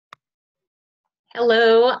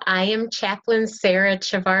Hello, I am Chaplain Sarah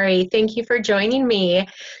Ciavarri. Thank you for joining me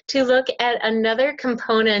to look at another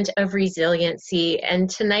component of resiliency. And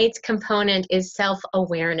tonight's component is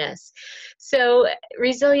self-awareness. So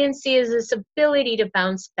resiliency is this ability to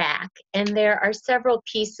bounce back, and there are several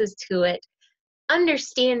pieces to it.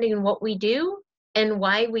 Understanding what we do and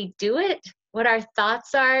why we do it, what our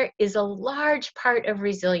thoughts are, is a large part of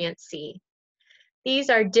resiliency.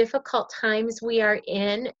 These are difficult times we are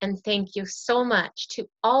in, and thank you so much to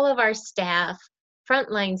all of our staff,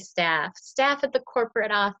 frontline staff, staff at the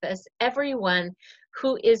corporate office, everyone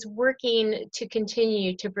who is working to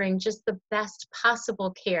continue to bring just the best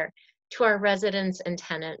possible care to our residents and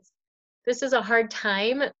tenants. This is a hard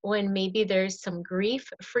time when maybe there's some grief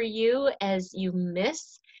for you as you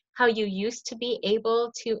miss how you used to be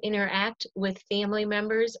able to interact with family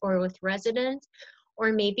members or with residents,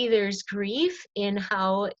 or maybe there's grief in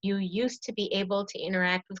how you used to be able to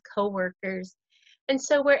interact with coworkers. And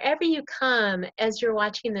so wherever you come, as you're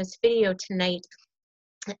watching this video tonight,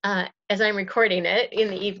 as I'm recording it in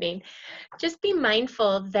the evening, just be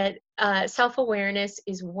mindful that self-awareness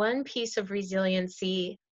is one piece of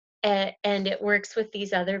resiliency, and it works with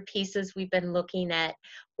these other pieces we've been looking at,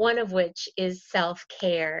 one of which is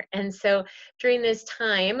self-care. And so during this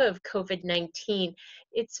time of COVID-19,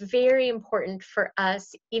 it's very important for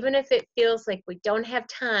us, even if it feels like we don't have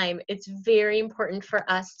time, it's very important for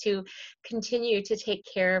us to continue to take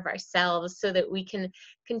care of ourselves so that we can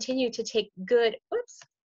continue to take good,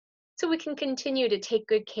 so we can continue to take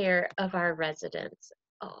good care of our residents.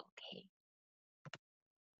 Okay.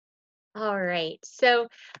 All right. So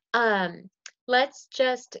let's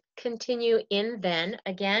just continue in then.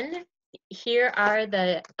 Again, here are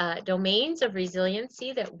the domains of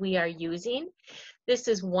resiliency that we are using. This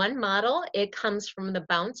is one model. It comes from the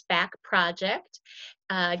Bounce Back Project.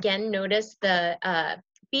 Again, notice the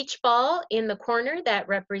beach ball in the corner that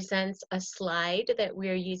represents a slide that we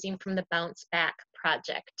are using from the Bounce Back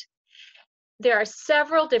Project. There are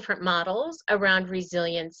several different models around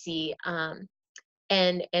resiliency,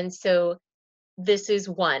 and so this is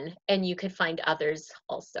one, and you could find others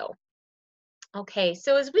also. Okay,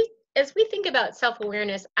 so as we think about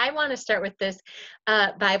self-awareness, I want to start with this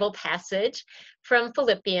Bible passage from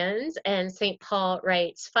Philippians, and St. Paul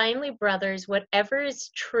writes, "Finally, brothers, whatever is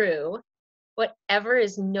true, whatever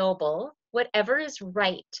is noble, whatever is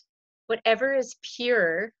right, whatever is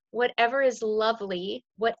pure, whatever is lovely,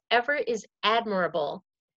 whatever is admirable,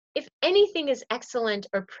 if anything is excellent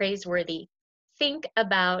or praiseworthy, think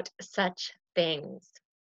about such things."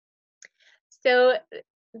 So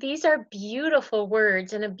these are beautiful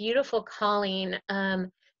words and a beautiful calling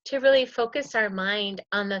to really focus our mind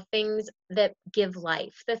on the things that give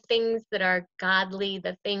life, the things that are godly,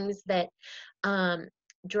 the things that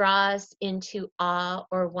draw us into awe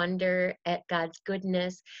or wonder at God's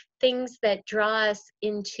goodness, things that draw us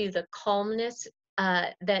into the calmness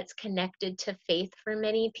that's connected to faith for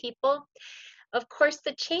many people. Of course,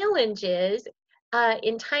 the challenge is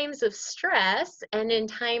in times of stress and in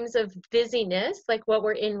times of busyness, like what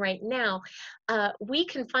we're in right now, we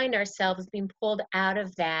can find ourselves being pulled out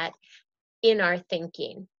of that in our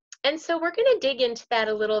thinking. And so we're going to dig into that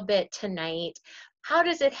a little bit tonight. How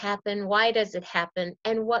does it happen? Why does it happen?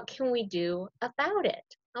 And what can we do about it?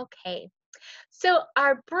 Okay. So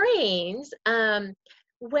our brains, when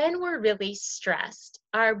we're really stressed,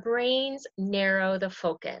 our brains narrow the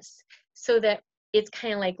focus so that it's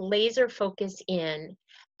kind of like laser focus in.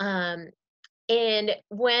 And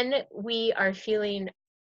when we are feeling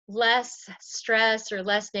less stress or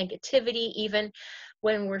less negativity, even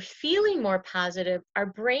when we're feeling more positive, our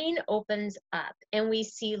brain opens up and we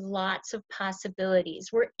see lots of possibilities.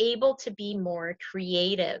 We're able to be more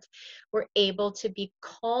creative. We're able to be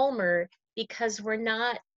calmer because we're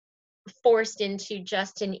not forced into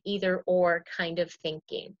just an either or kind of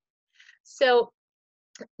thinking. So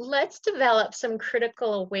let's develop some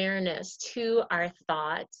critical awareness to our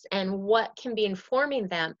thoughts and what can be informing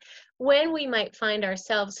them when we might find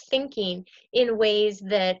ourselves thinking in ways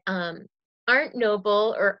that aren't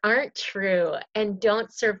noble or aren't true and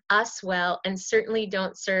don't serve us well, and certainly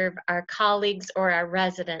don't serve our colleagues or our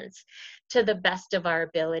residents to the best of our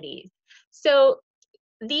abilities. So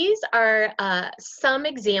these are some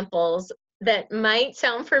examples that might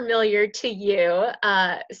sound familiar to you.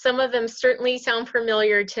 Some of them certainly sound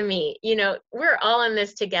familiar to me. You know, we're all in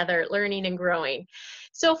this together, learning and growing.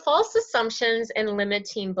 So false assumptions and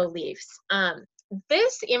limiting beliefs.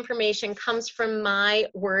 This information comes from my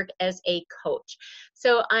work as a coach.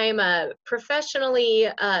 So I'm a professionally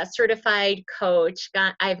certified coach.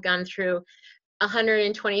 I've gone through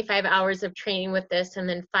 125 hours of training with this, and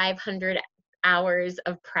then 500 hours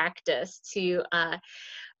of practice to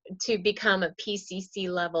become a PCC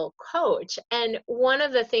level coach. And one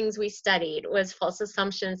of the things we studied was false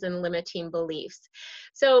assumptions and limiting beliefs.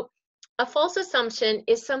 So a false assumption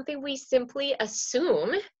is something we simply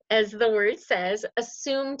assume, as the word says,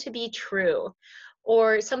 assume to be true,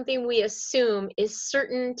 or something we assume is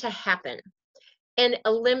certain to happen. And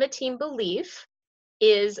a limiting belief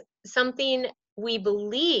is something we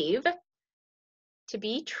believe to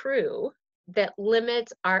be true that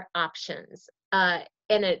limits our options. And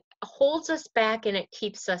it holds us back and it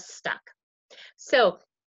keeps us stuck. So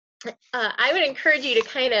I would encourage you to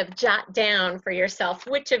kind of jot down for yourself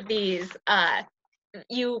which of these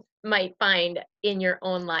you might find in your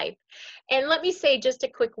own life. And let me say just a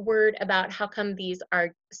quick word about how come these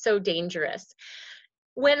are so dangerous.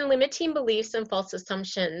 When limiting beliefs and false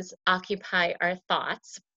assumptions occupy our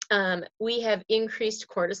thoughts, we have increased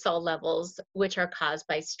cortisol levels, which are caused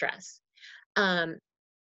by stress.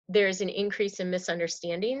 There's an increase in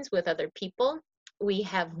misunderstandings with other people. We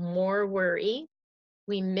have more worry.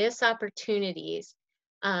 We miss opportunities.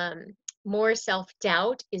 More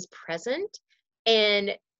self-doubt is present.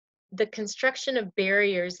 And the construction of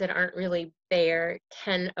barriers that aren't really there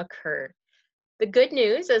can occur. The good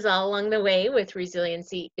news is all along the way with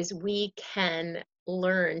resiliency is we can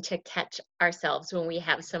learn to catch ourselves when we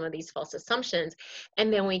have some of these false assumptions,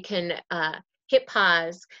 and then we can hit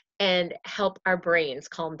pause and help our brains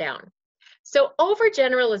calm down. So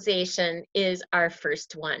overgeneralization is our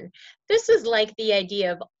first one. This is like the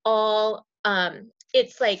idea of all,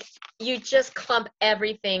 it's like you just clump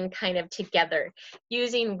everything kind of together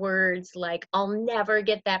using words like, I'll never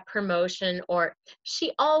get that promotion, or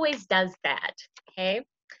she always does that, okay?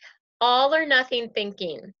 All or nothing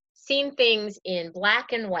thinking, seeing things in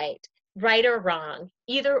black and white, right or wrong,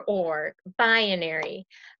 either or, binary,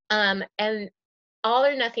 and all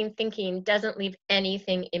or nothing thinking doesn't leave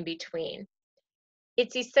anything in between.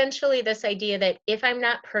 It's essentially this idea that if I'm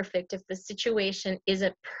not perfect, if the situation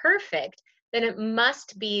isn't perfect, then it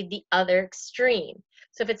must be the other extreme.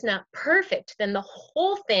 So if it's not perfect, then the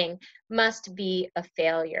whole thing must be a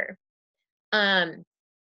failure.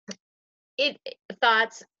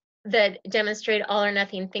 Thoughts that demonstrate all or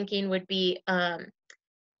nothing thinking would be,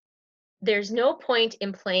 there's no point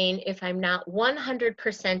in playing if I'm not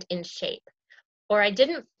 100% in shape, or I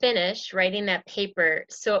didn't finish writing that paper,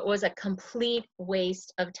 so it was a complete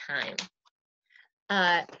waste of time.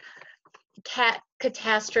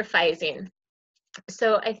 Catastrophizing.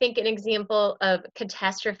 So I think an example of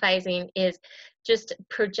catastrophizing is just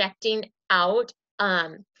projecting out,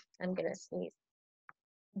 I'm gonna sneeze,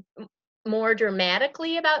 more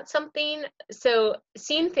dramatically about something. So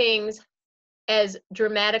seeing things as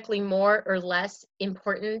dramatically more or less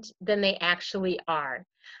important than they actually are.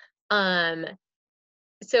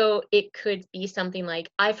 So it could be something like,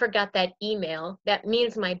 I forgot that email. That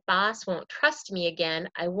means my boss won't trust me again.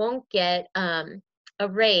 I won't get a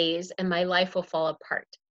raise and my life will fall apart.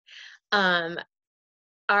 I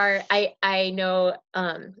know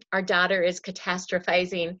our daughter is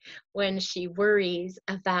catastrophizing when she worries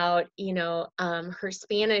about, her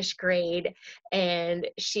Spanish grade, and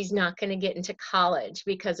she's not going to get into college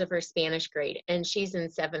because of her Spanish grade, and she's in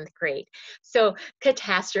 7th grade. So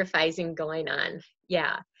catastrophizing going on.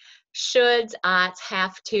 Yeah. Shoulds, oughts,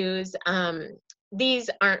 have tos. These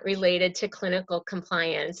aren't related to clinical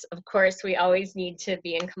compliance. Of course, we always need to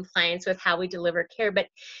be in compliance with how we deliver care, but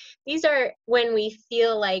these are when we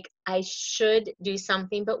feel like I should do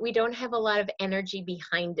something, but we don't have a lot of energy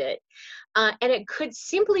behind it. And it could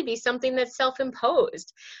simply be something that's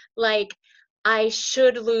self-imposed, like I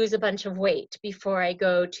should lose a bunch of weight before I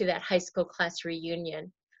go to that high school class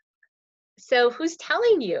reunion. So who's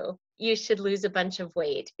telling you you should lose a bunch of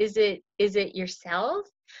weight? Is it yourself?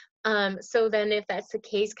 So then if that's the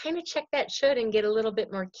case, kind of check that should and get a little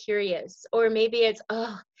bit more curious. Or maybe it's,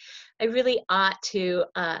 oh, I really ought to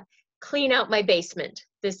clean out my basement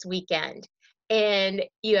this weekend. And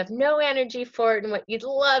you have no energy for it. And what you'd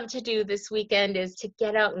love to do this weekend is to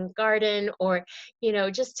get out and garden, or,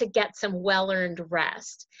 just to get some well-earned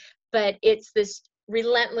rest. But it's this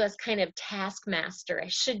relentless kind of taskmaster. I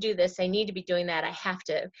should do this. I need to be doing that. I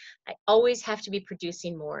always have to be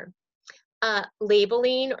producing more.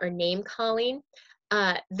 Labeling or name calling.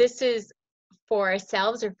 This is for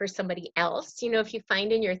ourselves or for somebody else. If you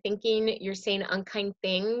find in your thinking you're saying unkind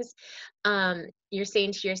things, you're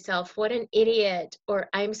saying to yourself, what an idiot, or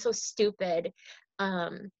I'm so stupid.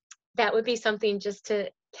 That would be something just to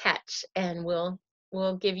catch, and we'll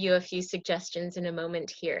give you a few suggestions in a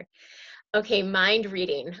moment here. Okay, mind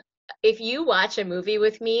reading. If you watch a movie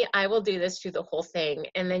with me, I will do this through the whole thing,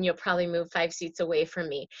 and then you'll probably move 5 seats away from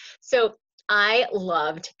me. So I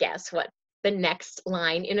love to guess what the next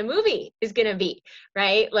line in a movie is going to be,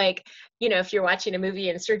 right? Like, if you're watching a movie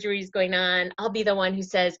and surgery is going on, I'll be the one who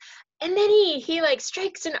says, and then he like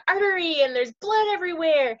strikes an artery and there's blood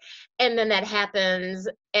everywhere. And then that happens.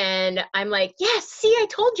 And I'm like, yes, see, I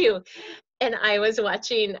told you. And I was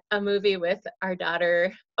watching a movie with our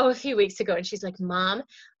daughter, a few weeks ago. And she's like, Mom,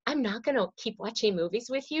 I'm not going to keep watching movies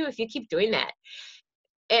with you if you keep doing that.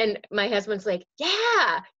 And my husband's like,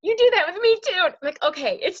 yeah, you do that with me too. I'm like,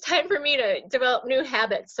 okay, it's time for me to develop new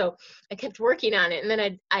habits. So I kept working on it. And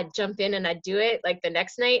then I'd jump in and I'd do it like the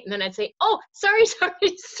next night. And then I'd say, oh, sorry,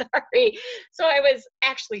 sorry, sorry. So I was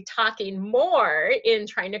actually talking more in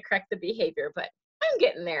trying to correct the behavior, but I'm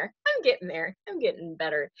getting there. I'm getting there. I'm getting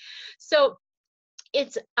better. So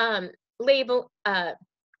it's label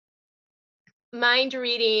mind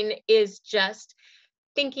reading is just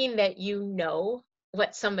thinking that you know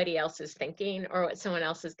what somebody else is thinking or what someone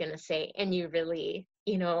else is going to say, and you really,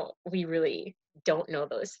 we really don't know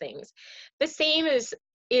those things. The same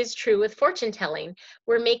is true with fortune telling.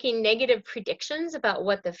 We're making negative predictions about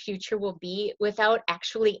what the future will be without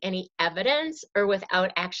actually any evidence or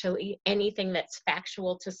without actually anything that's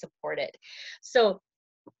factual to support it. So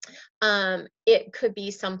it could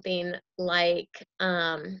be something like,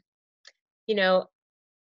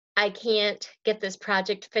 I can't get this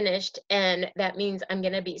project finished, and that means I'm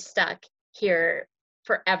going to be stuck here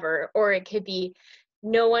forever. Or it could be,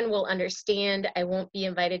 no one will understand. I won't be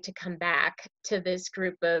invited to come back to this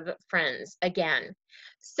group of friends again.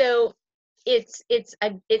 So it's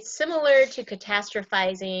similar to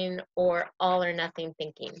catastrophizing or all or nothing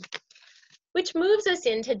thinking, which moves us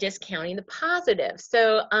into discounting the positive.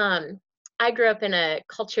 So I grew up in a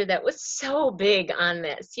culture that was so big on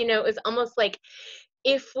this. It was almost like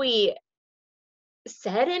if we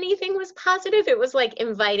said anything was positive, it was like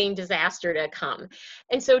inviting disaster to come.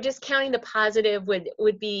 And so discounting the positive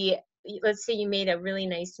would be, let's say you made a really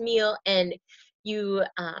nice meal and you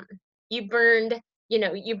burned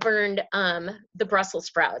the Brussels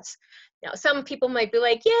sprouts. Now some people might be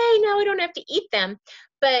like, yay, now I don't have to eat them.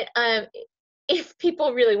 But if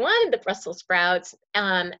people really wanted the Brussels sprouts,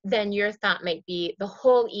 then your thought might be the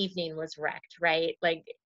whole evening was wrecked, right? Like,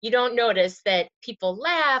 you don't notice that people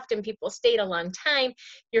laughed and people stayed a long time.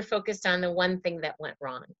 You're focused on the one thing that went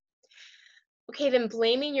wrong. Okay, then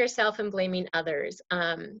blaming yourself and blaming others.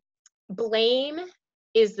 Blame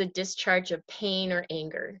is the discharge of pain or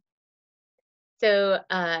anger. So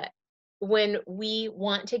when we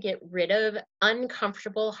want to get rid of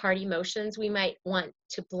uncomfortable, hard emotions, we might want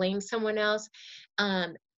to blame someone else.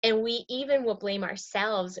 And we even will blame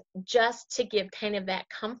ourselves just to give kind of that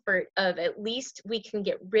comfort of, at least we can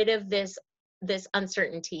get rid of this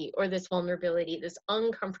uncertainty or this vulnerability, this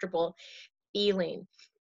uncomfortable feeling.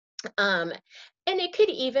 And it could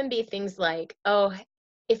even be things like, oh,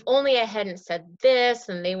 if only I hadn't said this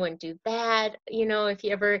and they wouldn't do that. If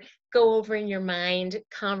you ever go over in your mind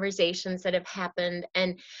conversations that have happened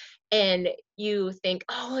and you think,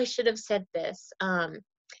 oh, I should have said this.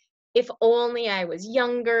 If only I was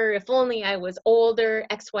younger, if only I was older,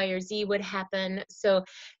 X, Y, or Z would happen. So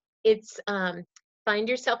it's find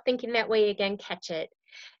yourself thinking that way again, catch it.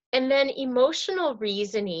 And then emotional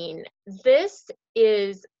reasoning. This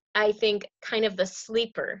is, I think, kind of the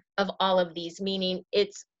sleeper of all of these, meaning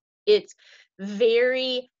it's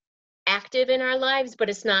very active in our lives, but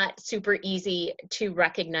it's not super easy to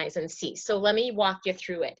recognize and see. So let me walk you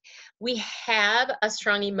through it. We have a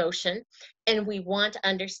strong emotion and we want to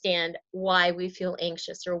understand why we feel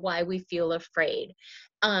anxious or why we feel afraid.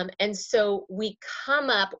 And so we come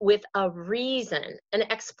up with a reason,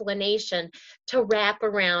 an explanation to wrap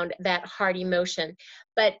around that hard emotion.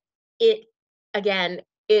 But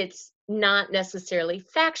it's not necessarily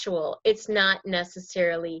factual. It's not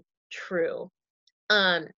necessarily true.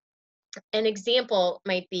 An example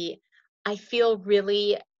might be, I feel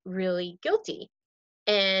really, really guilty.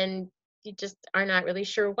 And you just are not really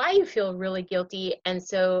sure why you feel really guilty. And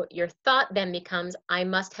so your thought then becomes, I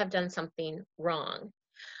must have done something wrong.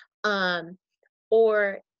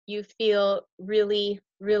 Or you feel really,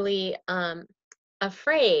 really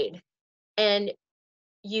afraid. And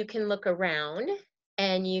you can look around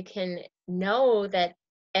and you can know that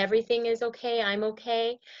everything is okay, I'm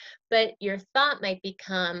okay, but your thought might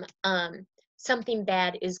become something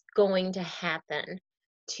bad is going to happen,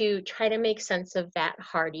 to try to make sense of that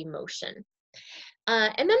hard emotion.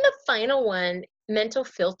 And then the final one, mental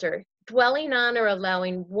filter, dwelling on or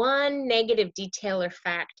allowing one negative detail or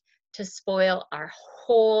fact to spoil our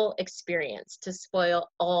whole experience, to spoil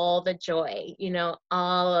all the joy,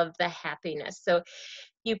 all of the happiness. So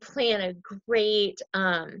you plan a great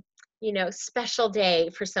special day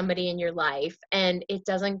for somebody in your life and it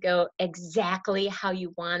doesn't go exactly how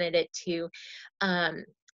you wanted it to,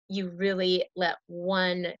 you really let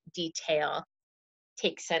one detail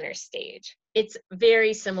take center stage. It's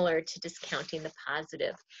very similar to discounting the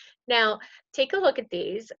positive. Now, take a look at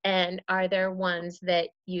these, and are there ones that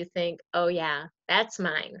you think, oh yeah, that's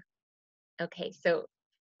mine? Okay, so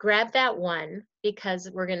grab that one because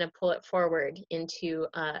we're going to pull it forward into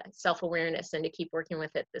self-awareness and to keep working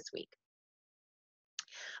with it this week.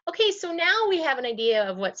 Okay, so now we have an idea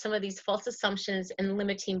of what some of these false assumptions and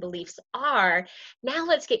limiting beliefs are. Now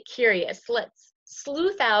let's get curious. Let's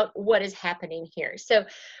sleuth out what is happening here. So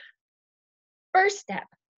first step,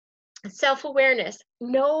 self-awareness.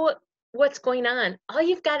 Know what's going on. All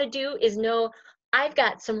you've got to do is know, I've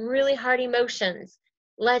got some really hard emotions.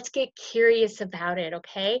 Let's get curious about it,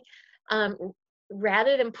 okay? Um,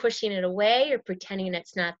 Rather than pushing it away or pretending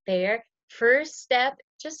it's not there, first step,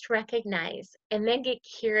 just recognize and then get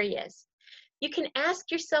curious. You can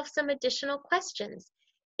ask yourself some additional questions.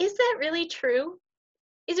 Is that really true?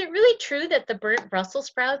 Is it really true that the burnt Brussels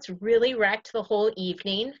sprouts really wrecked the whole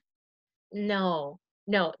evening? No,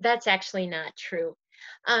 no, that's actually not true.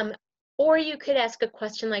 Um, or you could ask a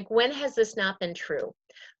question like, when has this not been true?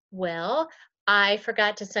 Well, I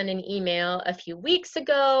forgot to send an email a few weeks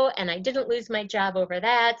ago and I didn't lose my job over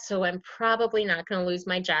that, so I'm probably not going to lose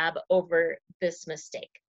my job over this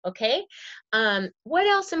mistake. Okay? What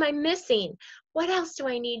else am I missing? What else do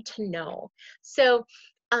I need to know? So,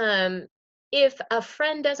 if a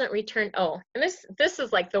friend doesn't return, oh, and this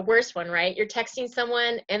is like the worst one, right? You're texting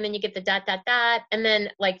someone and then you get the dot dot dot and then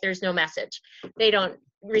like there's no message. They don't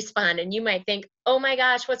respond and you might think, oh my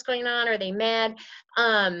gosh, what's going on? Are they mad?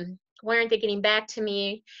 Why aren't they getting back to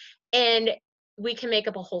me? And we can make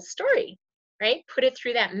up a whole story, right? Put it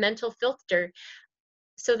through that mental filter.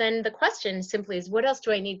 So then the question simply is, what else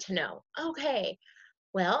do I need to know? Okay,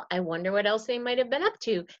 well, I wonder what else they might have been up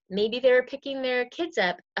to. Maybe they're picking their kids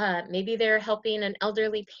up. Maybe they're helping an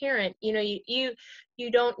elderly parent. You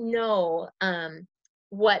don't know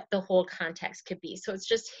what the whole context could be. So it's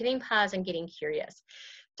just hitting pause and getting curious.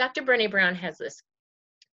 Dr. Brené Brown has this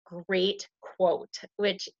great quote,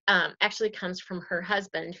 which actually comes from her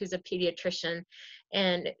husband, who's a pediatrician,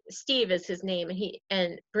 and Steve is his name.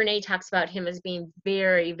 And Brené talks about him as being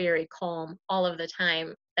very, very calm all of the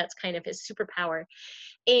time. That's kind of his superpower.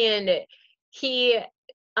 And he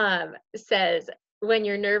says, when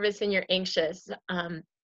you're nervous and you're anxious,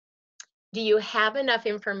 do you have enough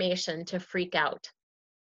information to freak out?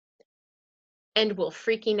 And will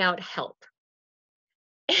freaking out help?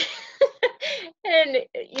 And,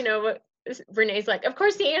 Renee's like, of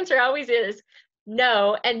course, the answer always is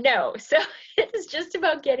no and no. So it's just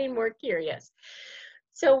about getting more curious.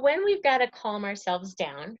 So when we've got to calm ourselves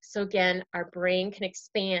down, so again, our brain can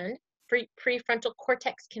expand, prefrontal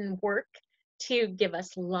cortex can work to give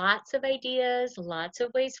us lots of ideas, lots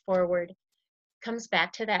of ways forward, comes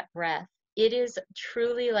back to that breath. It is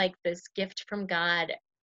truly like this gift from God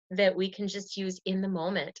that we can just use in the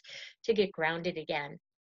moment to get grounded again.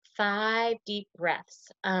 5 deep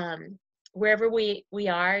breaths. Wherever we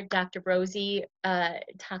are, Dr. Rosie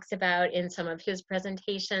talks about in some of his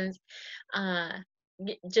presentations,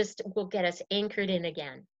 just will get us anchored in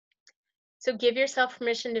again. So give yourself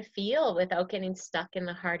permission to feel without getting stuck in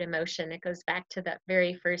the hard emotion. It goes back to that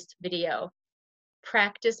very first video.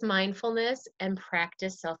 Practice mindfulness and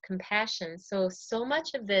practice self-compassion. So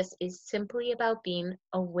much of this is simply about being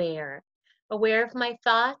aware of my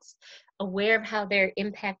thoughts, aware of how they're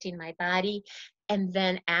impacting my body, and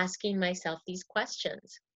then asking myself these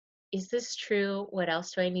questions. Is this true? What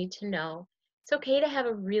else do I need to know? It's okay to have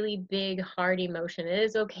a really big, hard emotion. It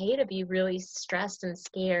is okay to be really stressed and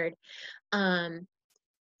scared.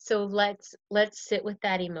 So let's sit with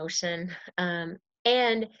that emotion.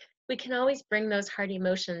 And we can always bring those hard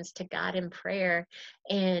emotions to God in prayer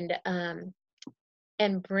and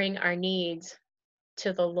bring our needs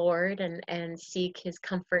to the Lord and seek his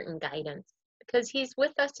comfort and guidance because he's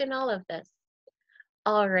with us in all of this.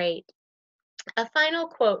 All right. A final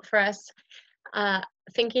quote for us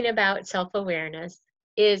thinking about self-awareness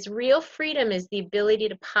is, real freedom is the ability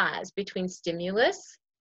to pause between stimulus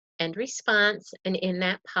and response, and in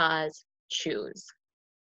that pause, choose.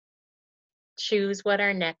 Choose what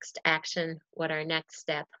our next action, what our next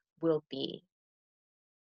step will be.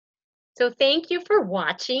 So thank you for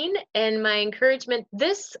watching, and my encouragement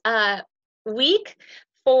this week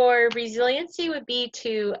for resiliency would be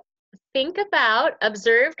to think about,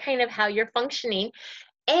 observe kind of how you're functioning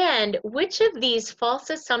and which of these false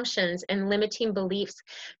assumptions and limiting beliefs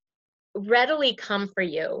readily come for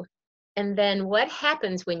you. And then what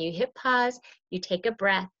happens when you hit pause, you take a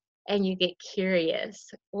breath, and you get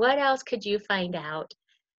curious. What else could you find out?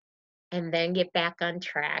 And then get back on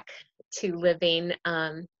track to living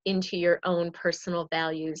into your own personal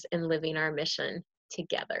values and living our mission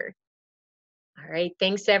together. All right,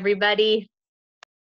 thanks everybody.